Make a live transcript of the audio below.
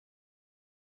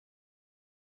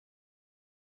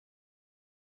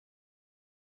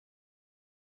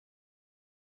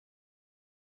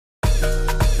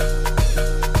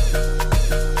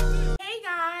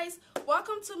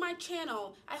Welcome to my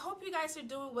channel. I hope you guys are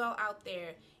doing well out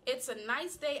there. It's a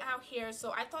nice day out here,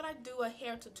 so I thought I'd do a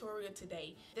hair tutorial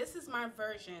today. This is my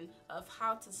version of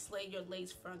how to slay your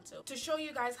lace frontal, to show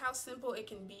you guys how simple it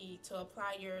can be to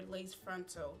apply your lace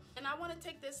frontal. And I want to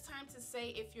take this time to say,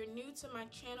 if you're new to my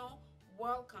channel,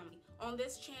 welcome. On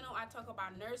this channel, I talk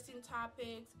about nursing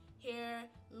topics, hair,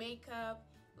 makeup,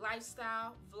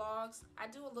 lifestyle, vlogs. I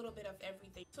do a little bit of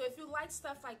everything. So if you like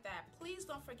stuff like that, please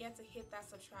don't forget to hit that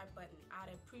subscribe button.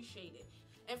 I'd appreciate it.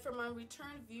 And for my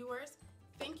return viewers,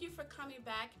 thank you for coming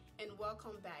back and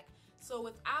welcome back. So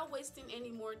without wasting any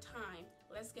more time,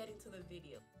 let's get into the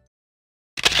video.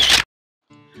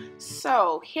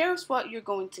 So here's what you're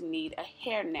going to need: a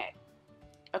hairnet,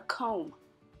 a comb,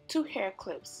 2 hair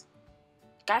clips,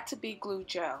 got to be glue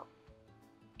gel,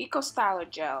 Eco Styler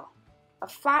gel, a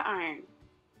flat iron,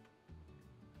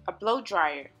 a blow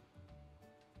dryer,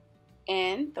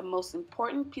 and the most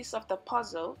important piece of the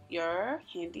puzzle, your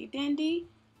handy dandy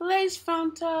lace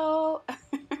frontal.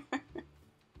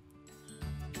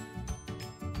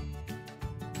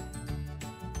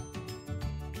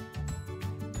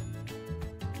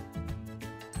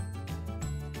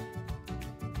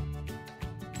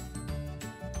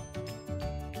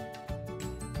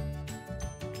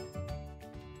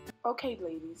 Okay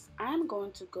ladies, I'm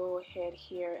going to go ahead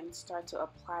here and start to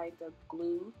apply the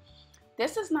glue.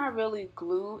 This is not really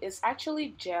glue, it's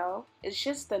actually gel. It's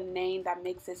just the name that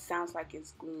makes it sound like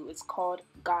it's glue. It's called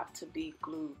Got to Be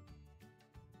Glue.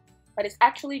 But it's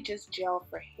actually just gel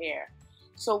for hair.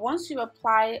 So once you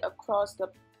apply it across the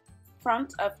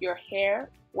front of your hair,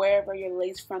 wherever your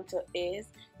lace frontal is,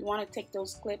 you want to take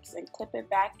those clips and clip it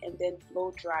back and then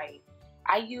blow dry it.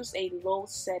 I use a low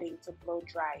setting to blow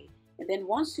dry it. And then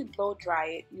once you blow dry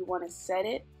it, you want to set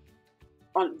it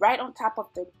right on top of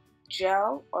the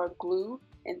gel or glue,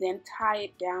 and then tie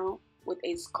it down with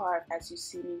a scarf as you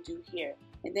see me do here.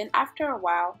 And then after a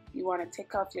while, you want to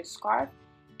take off your scarf,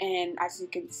 and as you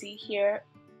can see here,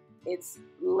 it's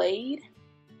laid.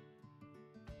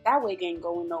 That wig ain't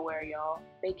going nowhere, y'all.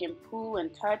 They can pull and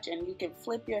touch, and you can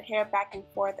flip your hair back and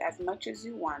forth as much as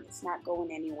you want. It's not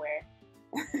going anywhere.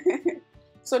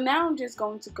 So now I'm just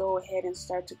going to go ahead and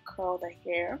start to curl the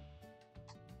hair.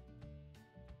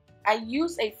 I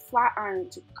use a flat iron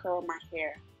to curl my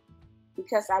hair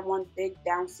because I want big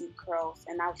bouncy curls,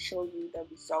 and I'll show you the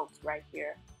results right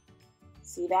here.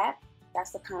 See that? That's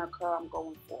the kind of curl I'm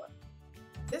going for.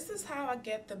 This is how I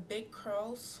get the big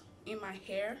curls in my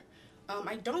hair.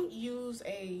 I don't use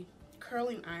a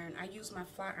curling iron, I use my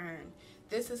flat iron.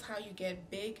 This is how you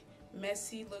get big,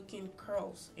 messy looking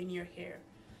curls in your hair.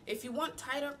 If you want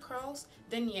tighter curls,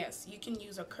 then yes, you can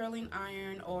use a curling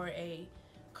iron or a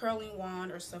curling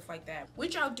wand or stuff like that,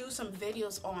 which I'll do some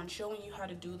videos on showing you how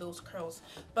to do those curls.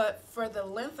 But for the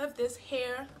length of this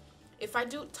hair, if I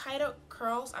do tighter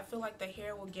curls, I feel like the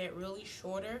hair will get really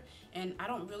shorter, and I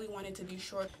don't really want it to be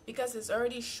short because it's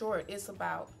already short. It's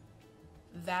about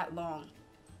that long.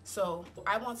 So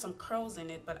I want some curls in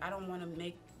it, but I don't want to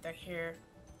make the hair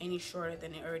any shorter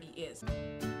than it already is.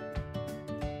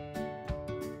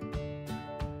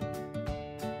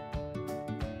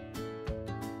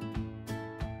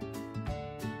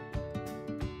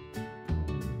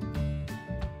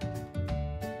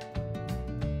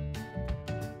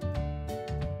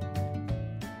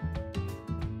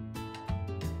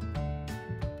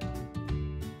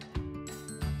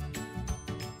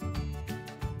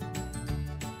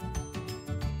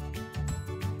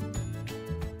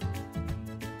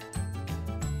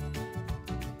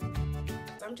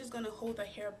 I'm just gonna hold the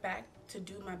hair back to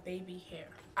do my baby hair.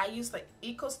 I use the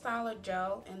Eco Styler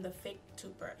gel and the fake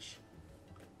toothbrush.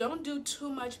 Don't do too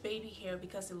much baby hair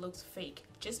because it looks fake.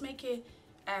 Just make it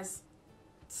as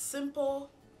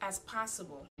simple as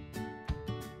possible.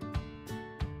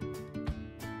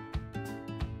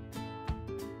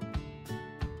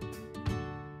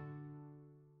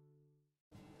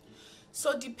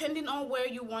 So depending on where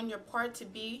you want your part to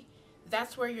be,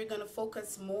 that's where you're going to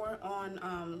focus more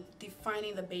on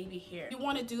defining the baby hair. You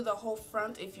want to do the whole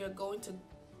front. If you're going to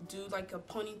do like a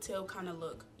ponytail kind of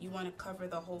look, you want to cover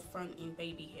the whole front in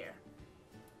baby hair.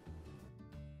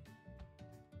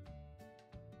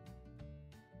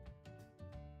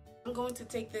 I'm going to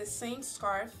take this same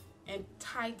scarf and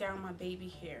tie down my baby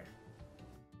hair.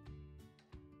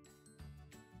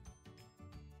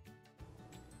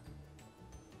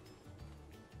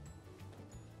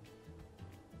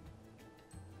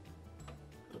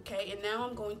 Okay, and now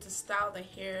I'm going to style the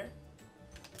hair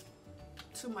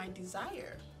to my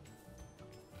desire.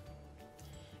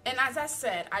 And as I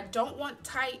said, I don't want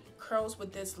tight curls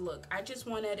with this look. I just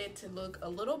wanted it to look a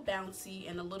little bouncy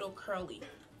and a little curly.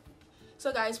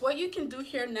 So guys, what you can do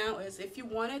here now is if you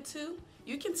wanted to,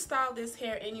 you can style this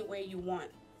hair any way you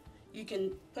want. You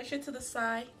can push it to the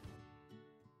side.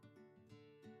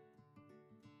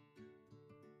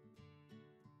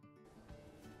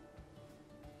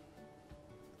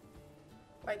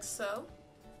 Like so.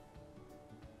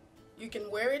 You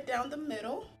can wear it down the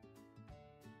middle.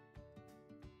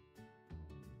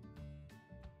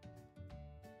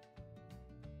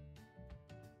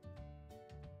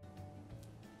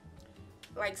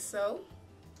 Like so.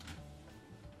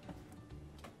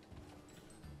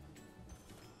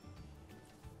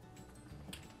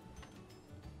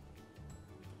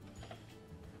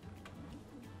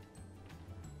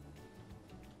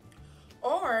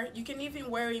 Or you can even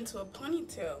wear it into a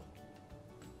ponytail.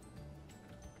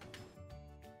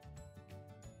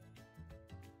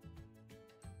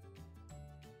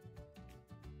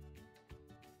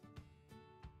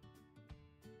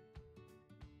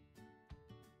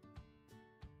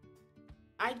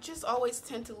 I just always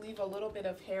tend to leave a little bit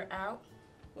of hair out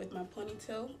with my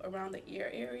ponytail around the ear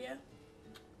area.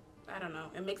 I don't know,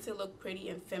 it makes it look pretty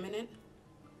and feminine.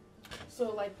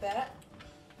 So like that.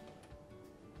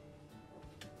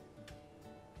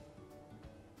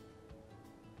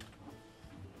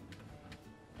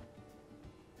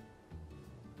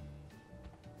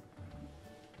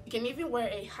 You can even wear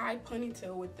a high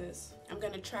ponytail with this. I'm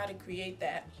gonna try to create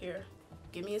that here.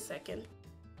 Give me a second.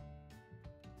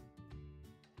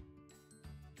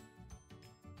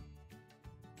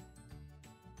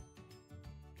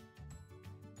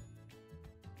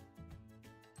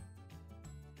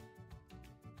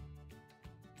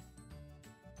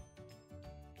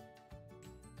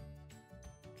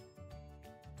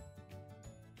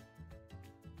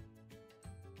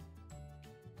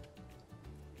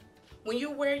 When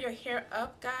you wear your hair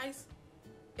up, guys,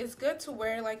 it's good to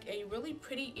wear like a really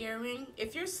pretty earring.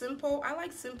 If you're simple, I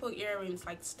like simple earrings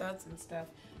like studs and stuff.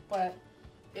 But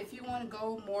if you want to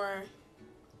go more,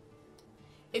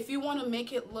 if you want to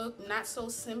make it look not so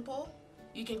simple,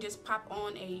 you can just pop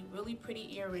on a really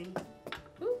pretty earring.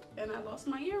 Ooh, and I lost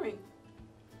my earring.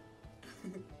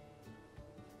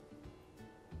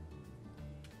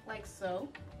 Like so.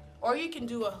 Or you can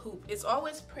do a hoop. It's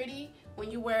always pretty when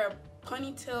you wear a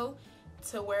ponytail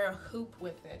to wear a hoop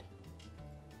with it.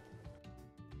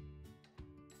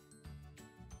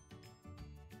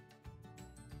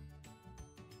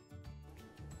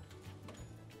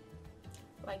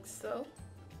 Like so.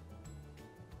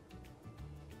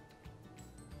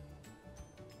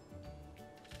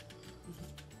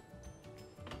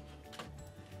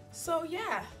 So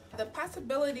yeah, the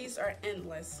possibilities are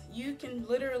endless. You can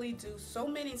literally do so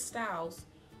many styles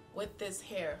with this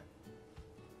hair.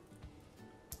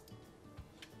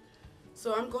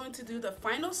 So I'm going to do the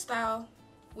final style,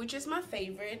 which is my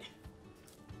favorite.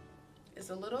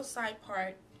 It's a little side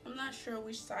part. I'm not sure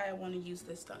which side I want to use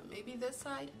this time. Maybe this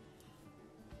side?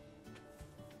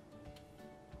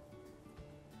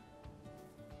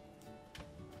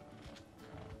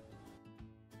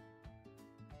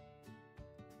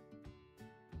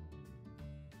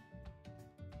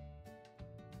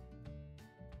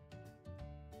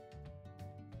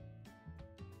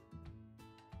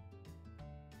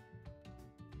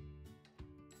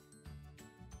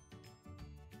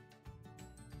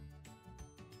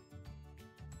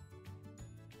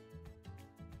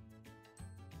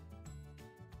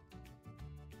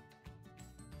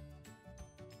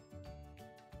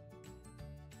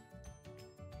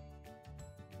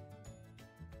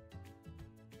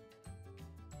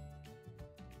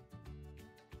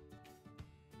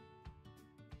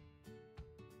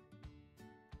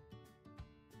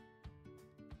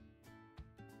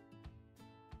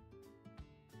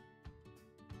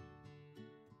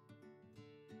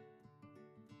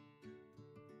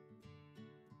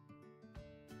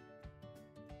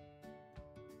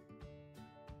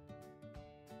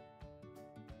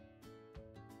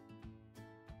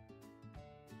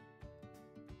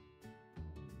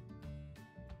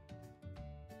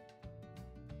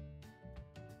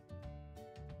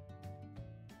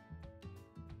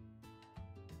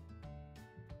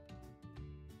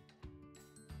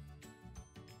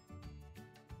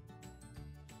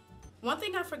 One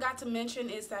thing I forgot to mention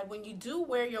is that when you do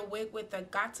wear your wig with the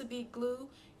got-to-be glue,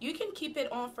 you can keep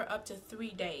it on for up to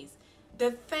 3 days. The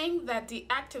thing that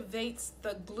deactivates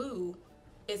the glue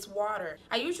is water.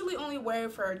 I usually only wear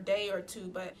it for a day or two,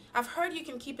 but I've heard you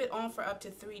can keep it on for up to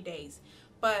 3 days.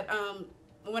 But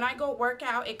when I go work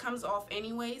out, it comes off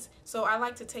anyways, so I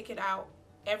like to take it out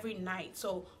every night.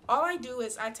 So all I do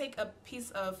is I take a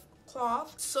piece of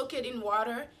cloth, soak it in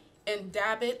water, and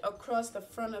dab it across the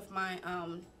front of my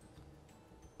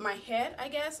my head, I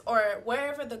guess, or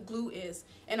wherever the glue is,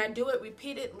 and I do it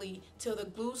repeatedly till the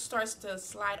glue starts to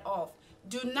slide off.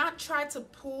 Do not try to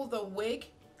pull the wig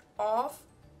off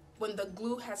when the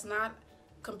glue has not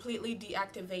completely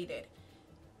deactivated,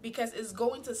 because it's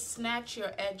going to snatch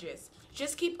your edges.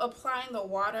 Just keep applying the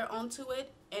water onto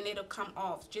it and it'll come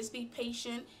off. Just be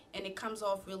patient and it comes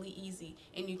off really easy,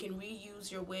 and you can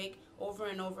reuse your wig over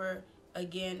and over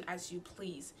again as you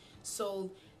please.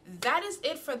 So that is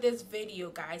it for this video,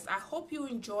 guys. I hope you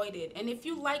enjoyed it, and if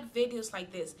you like videos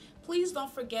like this, please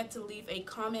don't forget to leave a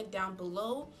comment down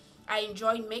below. I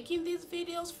enjoy making these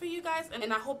videos for you guys,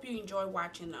 and I hope you enjoy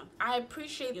watching them. I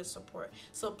appreciate your support.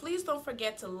 So please don't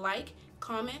forget to like,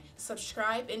 comment,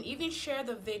 subscribe, and even share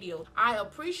the video. I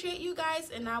appreciate you guys,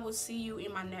 and I will see you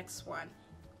in my next one.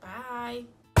 Bye.